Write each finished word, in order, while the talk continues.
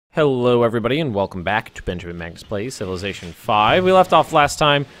Hello everybody and welcome back to Benjamin Magnus Plays Civilization 5. We left off last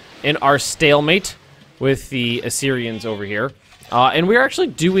time in our stalemate with the Assyrians over here. And we're actually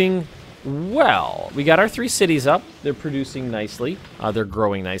doing well. We got our 3 cities up. They're producing nicely. They're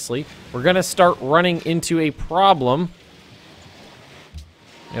growing nicely. We're going to start running into a problem.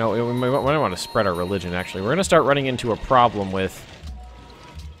 You know, we might want to spread our religion, actually. We're going to start running into a problem with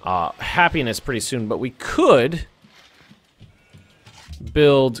happiness pretty soon, but we could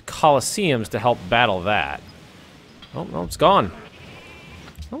build coliseums to help battle that. Oh, no, it's gone.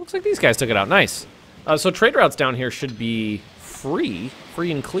 Oh, looks like these guys took it out. Nice. So trade routes down here should be free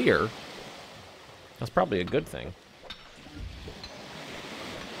and clear. That's probably a good thing.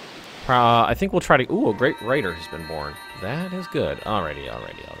 I think we'll try to... Ooh, a great writer has been born. That is good. Alrighty.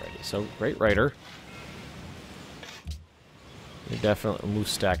 So, great writer. We definitely... Move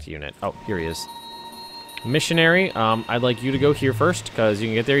stacked unit. Oh, here he is. Missionary, I'd like you to go here first, because you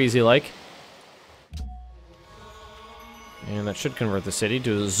can get there easy like. And that should convert the city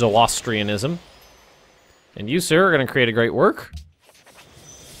to Zoroastrianism. And you, sir, are going to create a great work.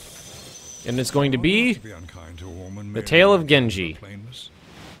 And it's going to be the Tale of Genji.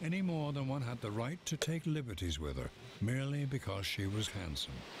 Any more than one had the right to take liberties with her, merely because she was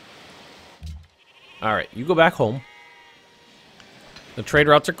handsome. Alright, you go back home. The trade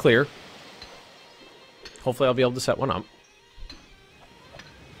routes are clear. Hopefully I'll be able to set one up.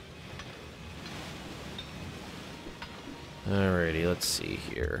 Alrighty, let's see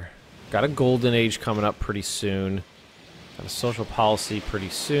here. Got a golden age coming up pretty soon. Got a social policy pretty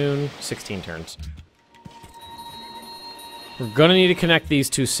soon. 16 turns. We're gonna need to connect these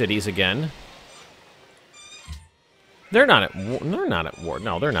 2 cities again. They're not at war. They're not at war.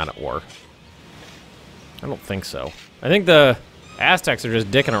 No, they're not at war. I don't think so. I think the Aztecs are just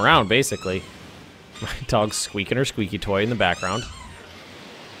dicking around, basically. My dog's squeaking her squeaky toy in the background.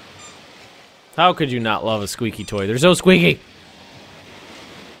 How could you not love a squeaky toy? They're so squeaky!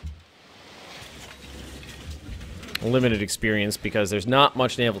 Limited experience because there's not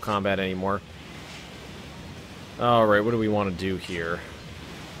much naval combat anymore. Alright, what do we want to do here?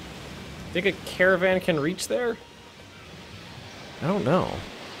 Think a caravan can reach there? I don't know.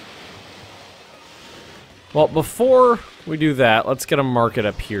 Well, before we do that, let's get a market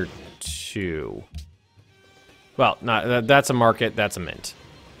up here too. Well, that's a market, that's a mint.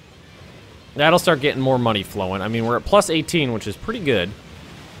 That'll start getting more money flowing. I mean, we're at plus 18, which is pretty good.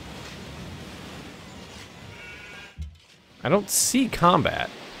 I don't see combat.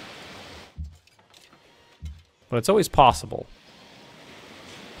 But it's always possible.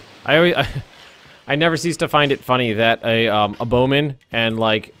 I never cease to find it funny that a bowman and,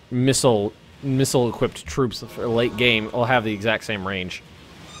 like, missile-equipped troops for late game will have the exact same range.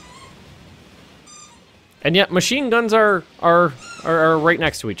 And yet, machine guns are right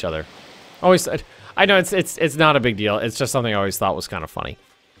next to each other. Always, I know it's not a big deal. It's just something I always thought was kind of funny.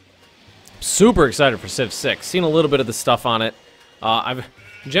 Super excited for Civ 6. Seen a little bit of the stuff on it. I've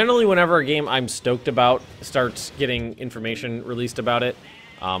generally, whenever a game I'm stoked about starts getting information released about it,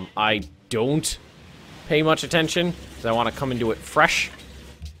 I don't pay much attention because I want to come into it fresh.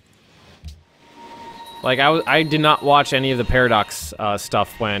 Like I did not watch any of the Paradox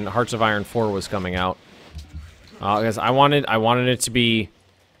stuff when Hearts of Iron 4 was coming out. Because I wanted it to be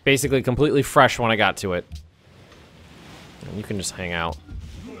basically completely fresh when I got to it. And you can just hang out.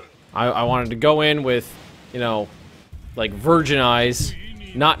 I wanted to go in with, you know, like virgin eyes,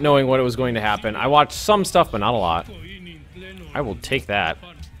 not knowing what it was going to happen. I watched some stuff, but not a lot. I will take that.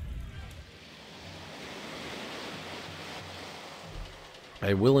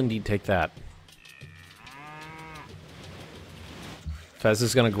 I will indeed take that. Fez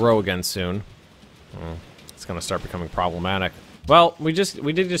is going to grow again soon. Oh. It's gonna start becoming problematic. Well, we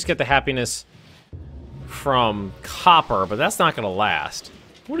did just get the happiness from copper, but that's not gonna last.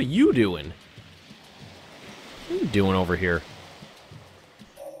 What are you doing? What are you doing over here?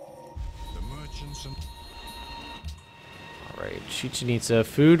 Alright, Chichen Itza,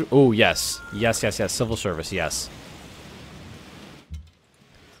 food. Oh, yes. Yes. Civil service, yes.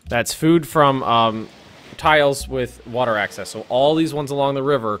 That's food from tiles with water access. So all these ones along the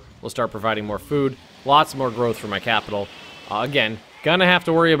river will start providing more food. Lots more growth for my capital. Again, gonna have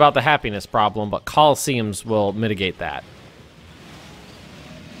to worry about the happiness problem, but coliseums will mitigate that.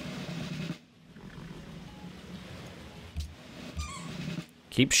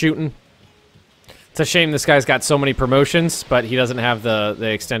 Keep shooting. It's a shame this guy's got so many promotions, but he doesn't have the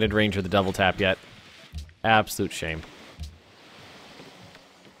extended range of the double tap yet. Absolute shame.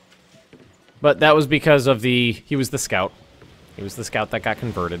 But that was because of he was the scout. He was the scout that got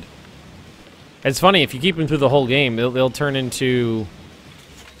converted. It's funny, if you keep him through the whole game, they'll turn into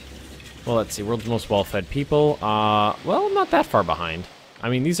Well, let's see. World's most well-fed people. Well, not that far behind. I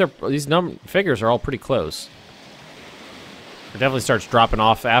mean, these figures are all pretty close. It definitely starts dropping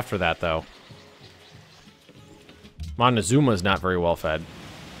off after that, though. Montezuma's not very well-fed.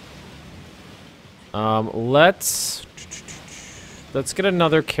 Let's get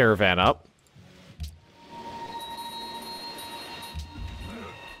another caravan up.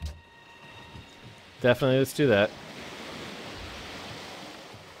 Definitely, let's do that.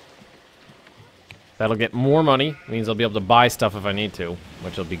 That'll get more money. Means I'll be able to buy stuff if I need to,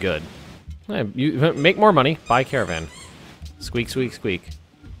 which will be good. Hey, you make more money, buy caravan. Squeak, squeak, squeak.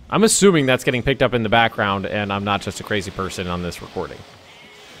 I'm assuming that's getting picked up in the background, and I'm not just a crazy person on this recording.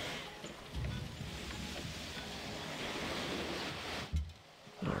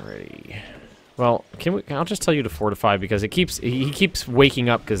 Alrighty. Well, I'll just tell you to fortify because he keeps waking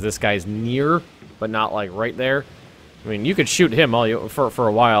up because this guy's near, but not like right there. I mean, you could shoot him for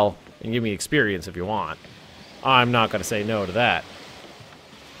a while and give me experience if you want. I'm not gonna say no to that.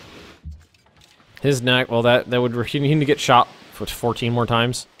 His neck, well, that would he need to get shot for 14 more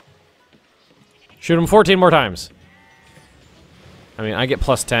times. Shoot him 14 more times. I mean, I get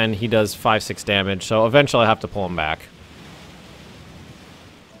plus 10. He does 5-6 damage, so eventually I have to pull him back.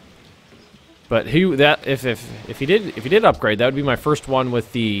 But if he did upgrade, that would be my first one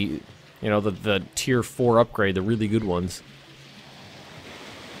with the, you know, the tier 4 upgrade, the really good ones.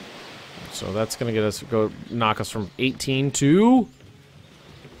 So that's gonna knock us from 18 to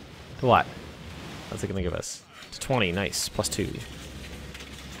what? What's it gonna give us? It's 20. Nice. Plus 2.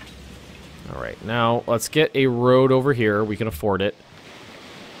 All right, now let's get a road over here. We can afford it.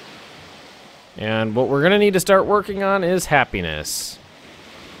 And what we're gonna need to start working on is happiness.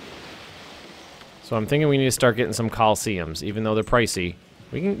 So I'm thinking we need to start getting some coliseums, even though they're pricey.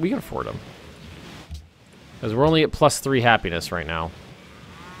 We can afford them. Because we're only at plus 3 happiness right now.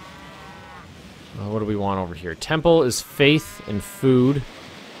 What do we want over here? Temple is faith and food.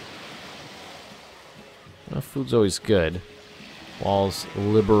 Well, food's always good. Walls,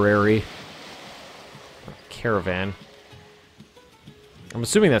 library. Caravan. I'm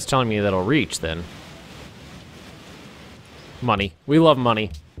assuming that's telling me that it'll reach, then. Money. We love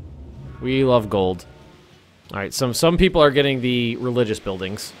money. We love gold. Alright, some people are getting the religious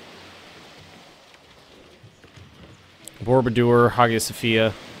buildings. Borobudur, Hagia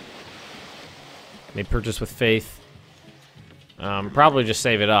Sophia. May purchase with faith. Probably just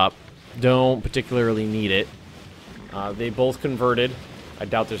save it up. Don't particularly need it. They both converted. I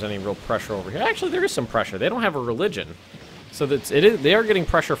doubt there's any real pressure over here. Actually, there is some pressure. They don't have a religion. So they are getting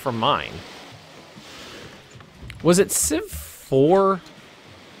pressure from mine. Was it Civ 4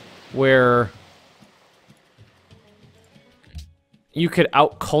 where you could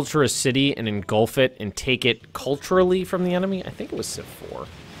out-culture a city and engulf it and take it culturally from the enemy? I think it was Civ 4.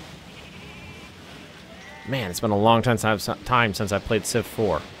 Man, it's been a long time since I played Civ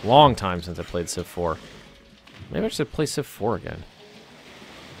 4. Long time since I played Civ 4. Maybe I should play Civ 4 again.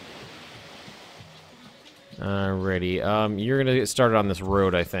 Alrighty, you're gonna get started on this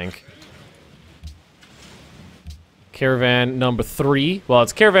road, I think. Caravan number 3. Well,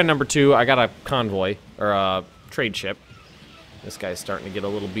 it's caravan number 2. I got a convoy, or a trade ship. This guy's starting to get a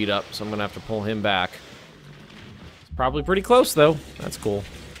little beat up, so I'm gonna have to pull him back. It's probably pretty close, though. That's cool.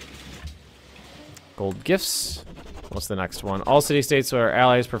 Gold gifts. What's the next one? All city-states where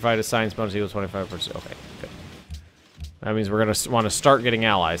allies provide a science bonus equals 25%. Okay, good. That means we're going to want to start getting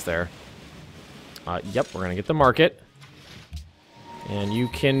allies there. Yep, we're going to get the market. And you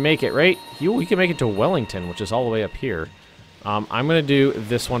can make it, right? You can make it to Wellington, which is all the way up here. I'm going to do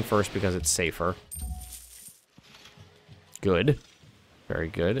this one first because it's safer. Good. Very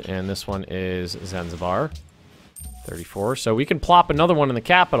good. And this one is Zanzibar. 34. So we can plop another one in the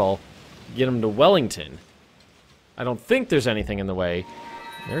capital. Get them to Wellington. I don't think there's anything in the way.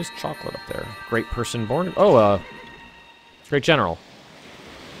 There's chocolate up there. Great person born. Oh, great general.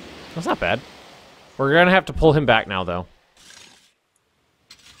 That's not bad. We're gonna have to pull him back now, though.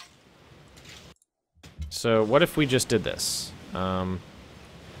 So what if we just did this? Can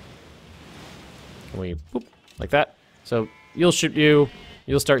we boop like that? So you'll shoot you.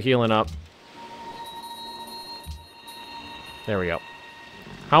 You'll start healing up. There we go.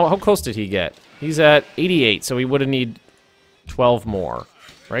 How close did he get? He's at 88, so we would have need 12 more,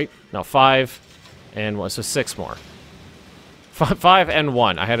 right? No, 5 and 1, so 6 more. 5 and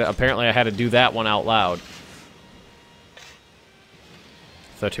 1. Apparently I had to do that one out loud.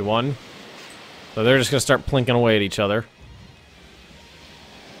 31. So they're just gonna start plinking away at each other.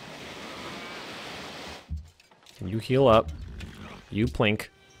 You heal up. You plink.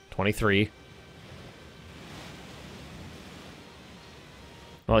 23.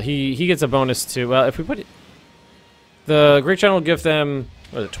 Well, he gets a bonus to... Well, if we put... The Great General will give them,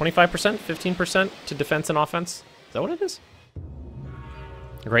 what is it, 25%? 15% to defense and offense? Is that what it is?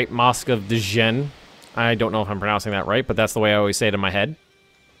 The Great Mosque of Djinn. I don't know if I'm pronouncing that right, but that's the way I always say it in my head.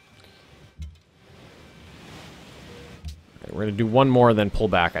 Okay, we're going to do one more, then pull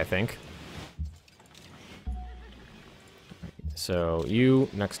back, I think. So, you,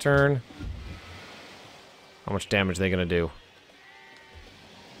 next turn. How much damage are they going to do?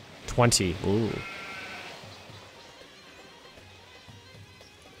 20. Ooh.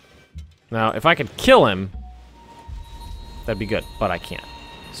 Now, if I could kill him, that'd be good, but I can't.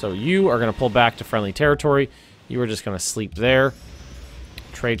 So you are going to pull back to friendly territory. You are just going to sleep there.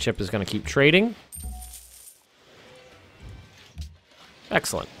 Trade ship is going to keep trading.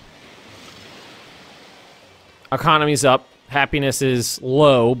 Excellent. Economy's up. Happiness is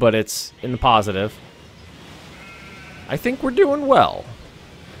low, but it's in the positive. I think we're doing well.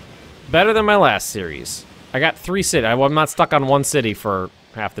 Better than my last series. I got 3 cities. I'm not stuck on 1 city for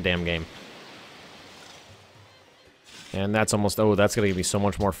half the damn game. And that's almost... Oh, that's going to give me so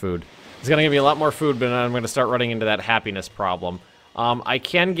much more food. It's going to give me a lot more food, but I'm going to start running into that happiness problem. I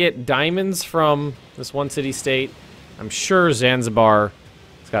can get diamonds from this 1 city-state. I'm sure Zanzibar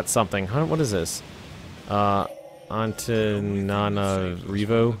has got something. Huh? What is this?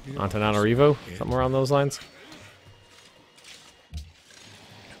 Antananarivo? Something around those lines?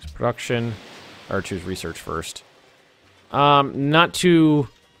 Production. Or choose research first. Not too...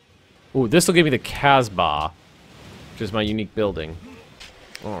 Ooh, this will give me the Casbah, which is my unique building.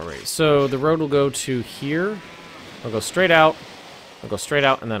 Alright, so the road will go to here. I'll go straight out. I'll go straight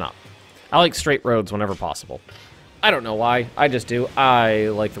out and then up. I like straight roads whenever possible. I don't know why. I just do. I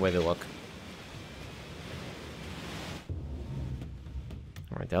like the way they look.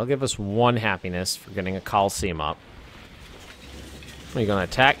 Alright, that'll give us 1 happiness for getting a Coliseum up. Are you going to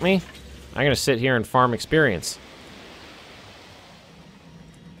attack me? I'm going to sit here and farm experience.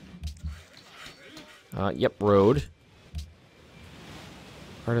 Yep, road.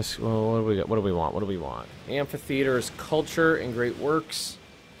 Artist, well, what do we got? What do we want? What do we want? Amphitheaters, culture, and great works.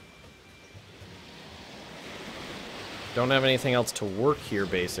 Don't have anything else to work here,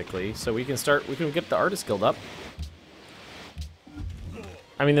 basically. So we can start, we can get the Artist Guild up.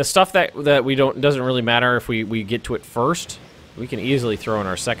 I mean, the stuff that we don't, doesn't really matter if we get to it first. We can easily throw in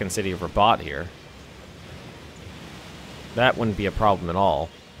our second city of Rabat here. That wouldn't be a problem at all.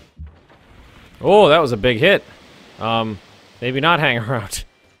 Oh, that was a big hit. Maybe not hang around.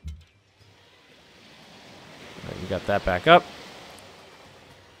 Right, we got that back up.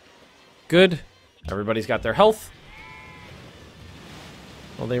 Good. Everybody's got their health.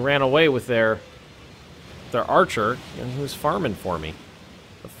 Well, they ran away with their archer, and he was farming for me.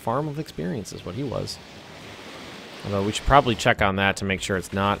 The farm of experience is what he was. Although we should probably check on that to make sure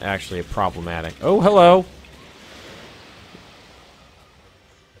it's not actually problematic. Oh, hello.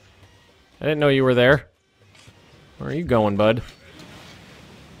 I didn't know you were there. Where are you going, bud?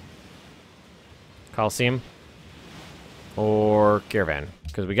 Coliseum? Or caravan?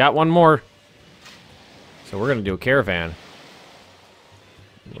 Because we got one more. So we're going to do a caravan.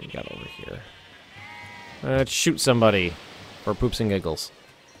 What do we got over here? Let's shoot somebody for poops and giggles.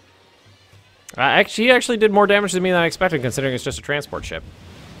 He actually did more damage to me than I expected, considering it's just a transport ship.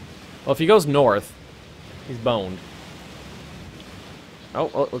 Well, if he goes north, he's boned. Oh,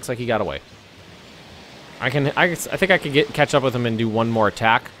 well, it looks like he got away. I think I could catch up with him and do one more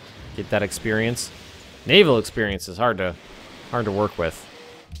attack, get that experience. Naval experience is hard to work with.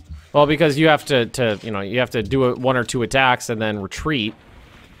 Well, because you have to you know, you have to do 1 or 2 attacks and then retreat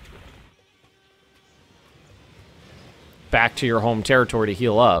back to your home territory to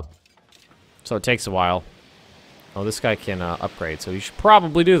heal up. So it takes a while. Oh, this guy can upgrade, so you should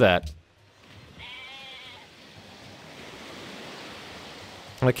probably do that.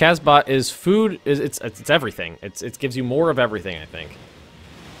 The Casbah is food. It's everything. It gives you more of everything, I think.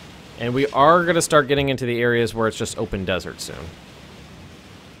 And we are gonna start getting into the areas where it's just open desert soon.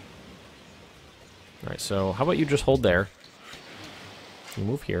 All right, so how about you just hold there? You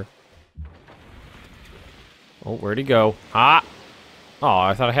move here. Oh, where'd he go? Ah! Oh,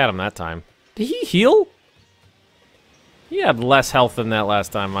 I thought I had him that time. Did he heal? He had less health than that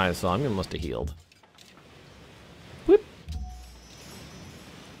last time I saw him. He must have healed. Whoop.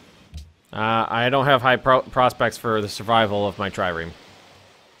 I don't have high prospects for the survival of my trireme.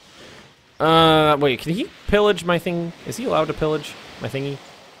 Wait, can he pillage my thing? Is he allowed to pillage my thingy?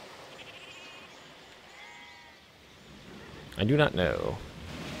 I do not know.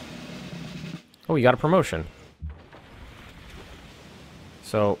 Oh, he got a promotion.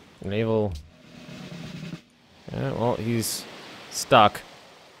 So, naval... Yeah, well, he's stuck.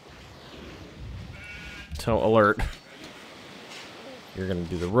 alert. You're gonna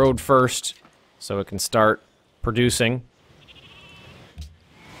do the road first, so it can start producing.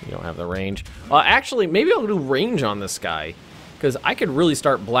 You don't have the range. Actually, maybe I'll do range on this guy, because I could really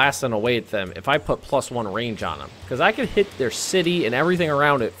start blasting away at them if I put +1 range on them. Because I could hit their city and everything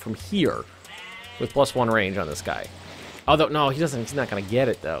around it from here with +1 range on this guy. Although, no, he doesn't. He's not gonna get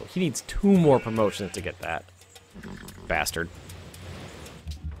it though. He needs 2 more promotions to get that. Bastard.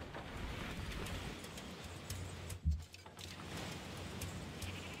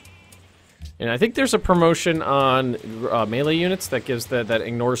 And I think there's a promotion on melee units that gives that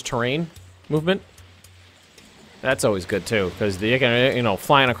ignores terrain movement. That's always good too, because the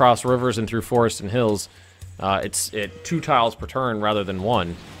flying across rivers and through forests and hills, it's 2 tiles per turn rather than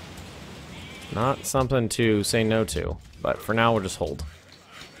 1. Not something to say no to, but for now we'll just hold.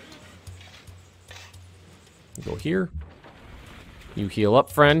 Go here. You heal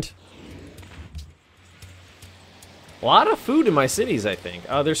up, friend. A lot of food in my cities, I think.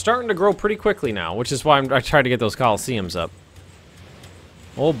 They're starting to grow pretty quickly now, which is why I tried to get those Colosseums up.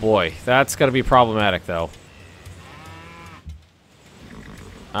 Oh boy, that's gotta be problematic, though.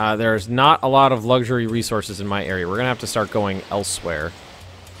 There's not a lot of luxury resources in my area. We're gonna have to start going elsewhere.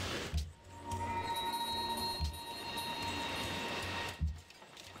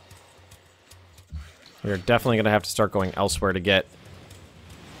 We're definitely gonna have to start going elsewhere to get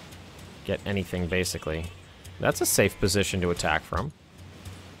anything, basically. That's a safe position to attack from.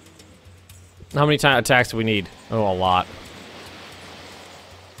 How many attacks do we need? Oh, a lot.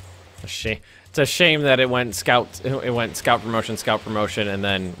 A shame. It's a shame that it went scout promotion, and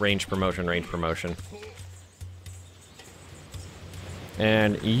then range promotion.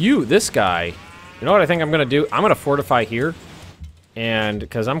 And this guy, you know what I think I'm gonna do? I'm gonna fortify here, and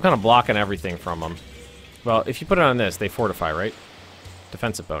because I'm kind of blocking everything from them. Well, if you put it on this, they fortify, right?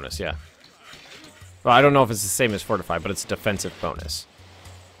 Defensive bonus, yeah. Well, I don't know if it's the same as fortify, but it's a defensive bonus.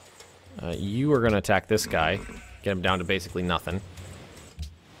 You are going to attack this guy. Get him down to basically nothing.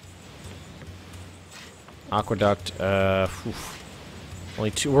 Aqueduct,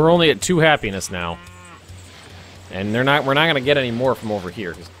 only 2. We're only at 2 happiness now. And we're not going to get any more from over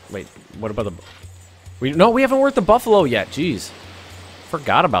here. Wait, what about the... No, we haven't worked the buffalo yet. Jeez.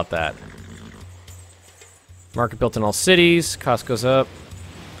 Forgot about that. Market built in all cities. Cost goes up.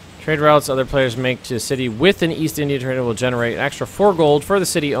 Trade routes other players make to the city with an East India trader will generate an extra 4 gold for the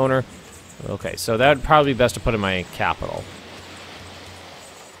city owner. Okay, so that would probably be best to put in my capital.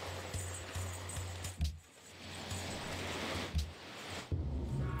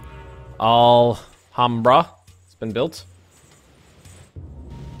 Alhambra. It's been built.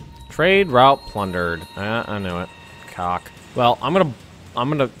 Trade route plundered. I knew it. Cock. Well, I'm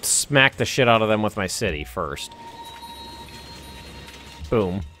gonna smack the shit out of them with my city first.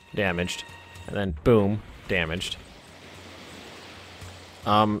 Boom. Damaged. And then boom. Damaged.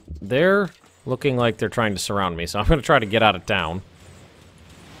 They're looking like they're trying to surround me, so I'm gonna try to get out of town.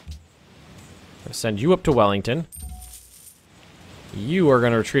 I'll send you up to Wellington. You are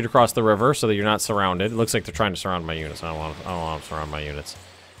gonna retreat across the river so that you're not surrounded. It looks like they're trying to surround my units. I don't want to surround my units.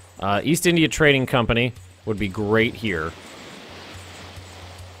 East India Trading Company would be great here.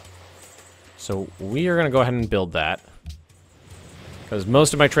 So we are gonna go ahead and build that. Because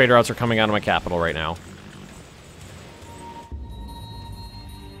most of my trade routes are coming out of my capital right now.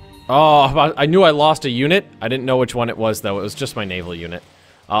 Oh, I knew I lost a unit. I didn't know which one it was, though. It was just my naval unit.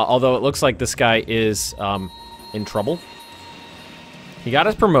 Although it looks like this guy is in trouble. He got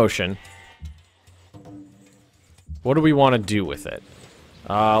his promotion. What do we want to do with it?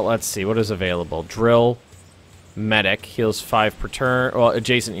 Let's see. What is available? Drill. Medic. Heals 5 per turn. Well,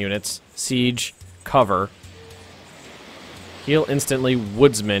 adjacent units. Siege. Cover. Heal instantly,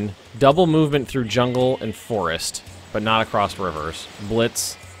 Woodsman. Double movement through jungle and forest, but not across rivers.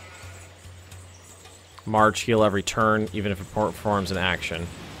 Blitz. March, heal every turn, even if it performs an action.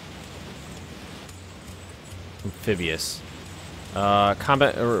 Amphibious.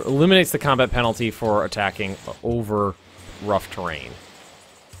 Combat eliminates the combat penalty for attacking over rough terrain.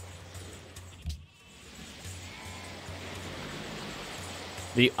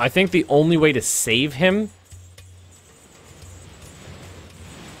 I think the only way to save him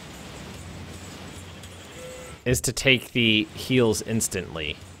is to take the heals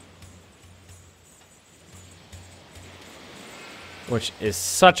instantly. Which is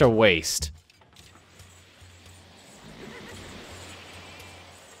such a waste.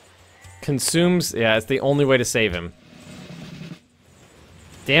 Consumes... Yeah, it's the only way to save him.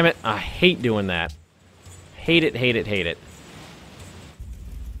 Damn it, I hate doing that. Hate it, hate it, hate it.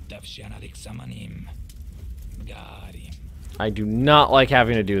 I do not like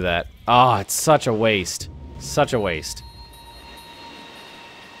having to do that. Oh, it's such a waste. Such a waste.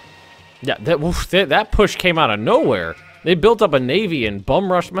 Yeah, that push came out of nowhere. They built up a navy and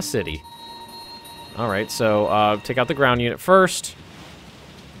bum rushed my city. Alright, so take out the ground unit first.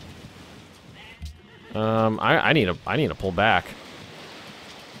 I need to pull back.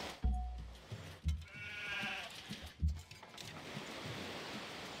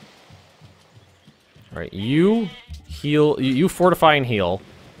 Alright, you heal, you fortify and heal.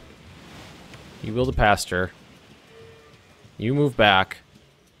 You build a pasture. You move back.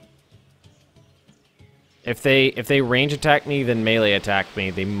 If they range attack me, then melee attack me,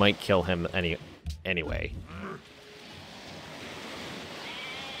 they might kill him anyway.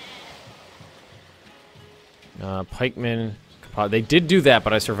 Pikemen, they did do that,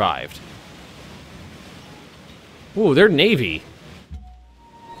 but I survived. Ooh, they're navy.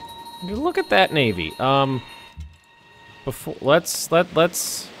 Look at that navy. Before let's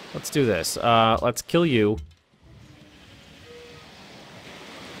do this. Let's kill you.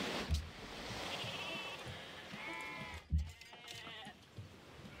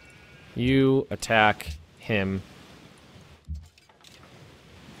 You attack him.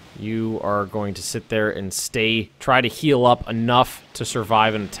 You are going to sit there and try to heal up enough to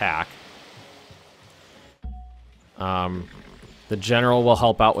survive an attack. The general will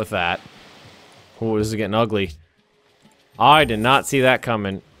help out with that. Ooh, this is getting ugly. I did not see that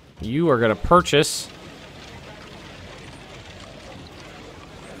coming. You are going to purchase.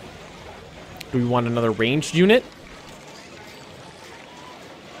 Do we want another ranged unit?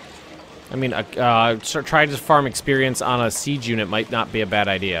 I mean, try to farm experience on a siege unit might not be a bad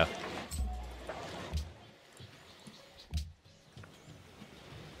idea.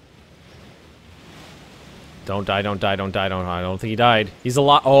 Don't die, don't die, don't die, don't die. I don't think he died. He's a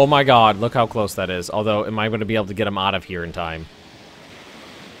lot. Oh my god, look how close that is. Although, am I going to be able to get him out of here in time?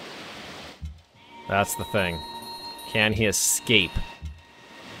 That's the thing. Can he escape?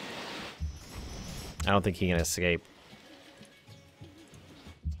 I don't think he can escape.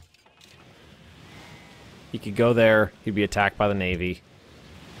 He could go there. He'd be attacked by the Navy.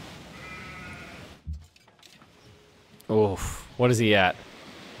 Oof. What is he at?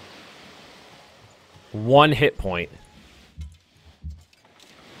 1 hit point.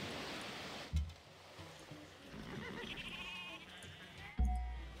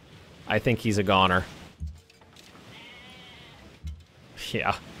 I think he's a goner.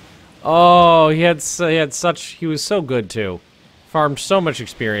 Yeah. Oh, he was so good too. Farmed so much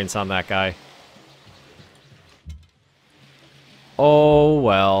experience on that guy. Oh,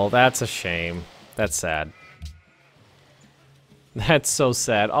 well, that's a shame. That's sad. That's so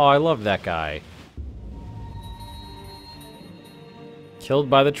sad. Oh, I love that guy.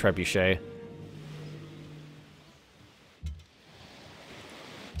 Killed by the trebuchet.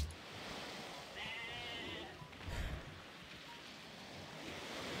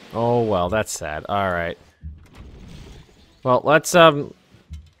 Oh, well, that's sad. Alright. Well, let's,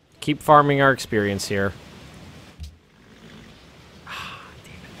 keep farming our experience here.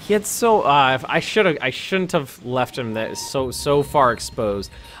 He had so, I shouldn't have left him that so far exposed.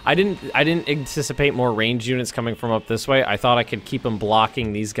 I didn't anticipate more range units coming from up this way. I thought I could keep him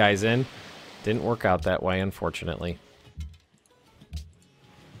blocking these guys in. Didn't work out that way, unfortunately.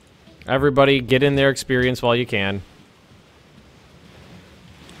 Everybody, get in their experience while you can.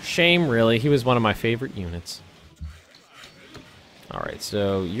 Shame, really. He was one of my favorite units. Alright,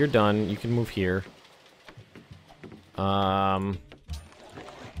 so you're done. You can move here. Alright,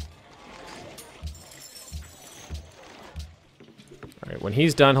 when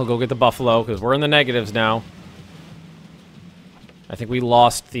he's done, he'll go get the buffalo, because we're in the negatives now. I think we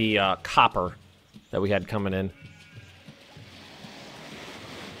lost the copper that we had coming in.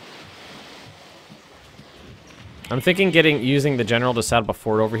 I'm thinking using the general to set up a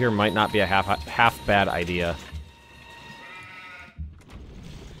fort over here might not be a half bad idea.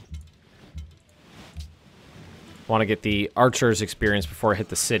 Want to get the archers experience before I hit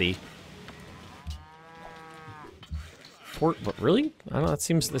the city. Fort, what, really? I don't know. This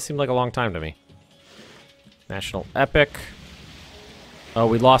seems like a long time to me. National epic. Oh,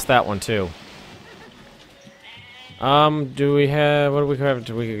 we lost that one too. Do we have? What do we have?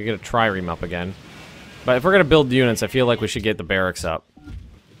 Do we get a trireme up again? But if we're gonna build units, I feel like we should get the barracks up.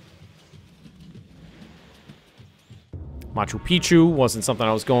 Machu Picchu wasn't something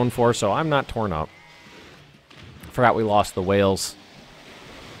I was going for, so I'm not torn up. Forgot we lost the whales.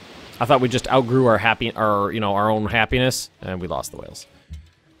 I thought we just outgrew our our own happiness, and we lost the whales.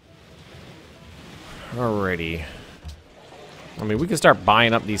 Alrighty. I mean, we can start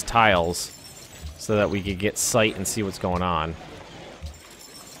buying up these tiles so that we could get sight and see what's going on.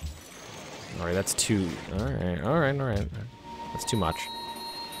 Alright, that's too... Alright. That's too much.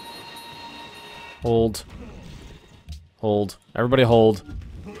 Hold. Hold. Everybody hold.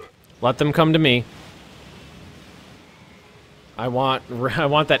 Let them come to me. I want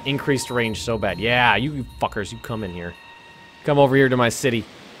that increased range so bad. Yeah, you fuckers, you come in here. Come over here to my city.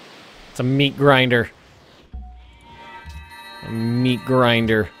 It's a meat grinder. A meat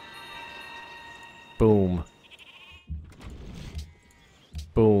grinder. Boom.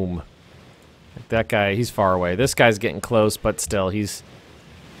 Boom. That guy, he's far away. This guy's getting close, but still, he's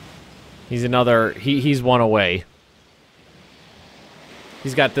another, he's one away.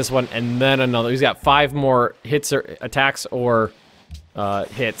 He's got this one, and then another. He's got 5 more hits or attacks or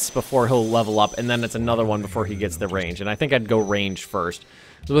hits before he'll level up, and then it's another one before he gets the range. And I think I'd go range first.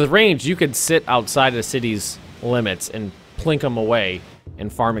 With range, you could sit outside of the city's limits and plink them away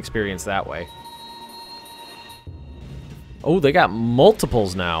and farm experience that way. Oh, they got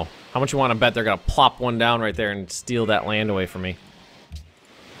multiples now. How much you want to bet they're going to plop one down right there and steal that land away from me?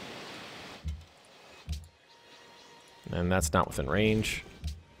 And that's not within range.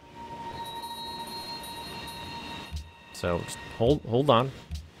 So just hold on.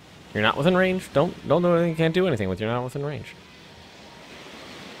 You're not within range. Don't do anything. You can't do anything with you're not within range.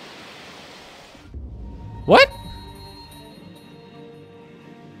 What?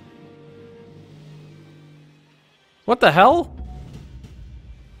 What the hell?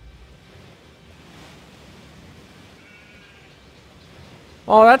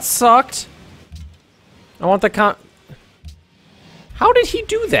 Oh, that sucked. I want the How did he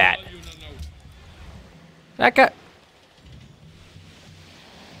do that? That guy...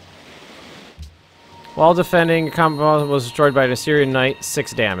 While defending, a combat was destroyed by an Assyrian knight,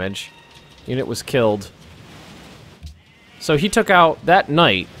 6 damage. Unit was killed. So he took out that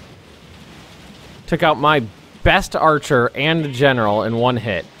knight. Took out my best archer and the general in 1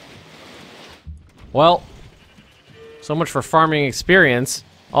 hit. Well, so much for farming experience.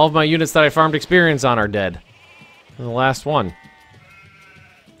 All of my units that I farmed experience on are dead. And the last one.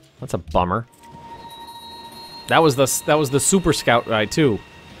 That's a bummer. That was the super scout guy too.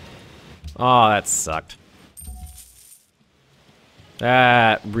 Oh, that sucked.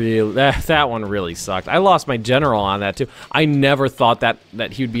 That one really sucked. I lost my general on that too. I never thought that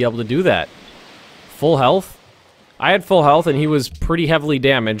he would be able to do that. Full health? I had full health and he was pretty heavily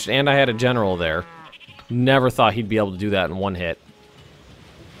damaged and I had a general there. Never thought he'd be able to do that in 1 hit.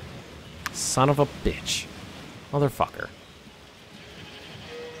 Son of a bitch. Motherfucker.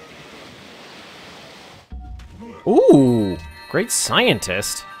 Ooh, great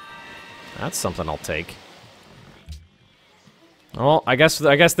scientist. That's something I'll take. Well, I guess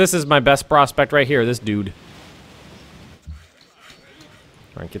this is my best prospect right here, this dude.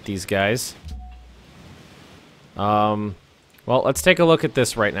 Try and get these guys. Well, let's take a look at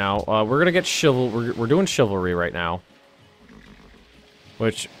this right now. We're gonna get we're doing chivalry right now.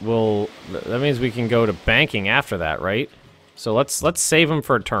 Which will, that means we can go to banking after that, right? So let's save him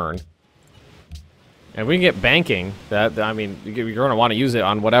for a turn. And if we can get banking, I mean, you're gonna want to use it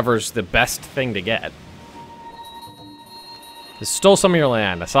on whatever's the best thing to get. They stole some of your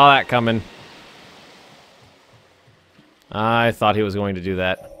land. I saw that coming. I thought he was going to do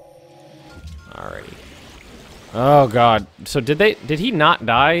that. Alrighty. Oh god. So did he not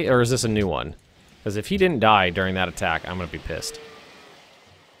die, or is this a new one? Because if he didn't die during that attack, I'm gonna be pissed.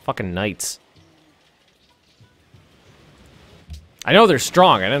 Fucking knights. I know they're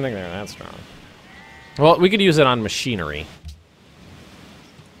strong. I didn't think they were that strong. Well, we could use it on machinery.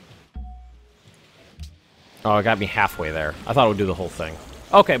 Oh, it got me halfway there. I thought it would do the whole thing.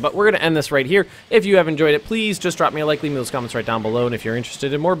 Okay, but we're going to end this right here. If you have enjoyed it, please just drop me a like, leave me those comments right down below. And if you're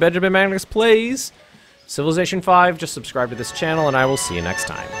interested in more Benjamin Magnus plays Civilization 5, just subscribe to this channel, and I will see you next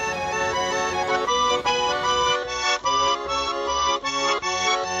time.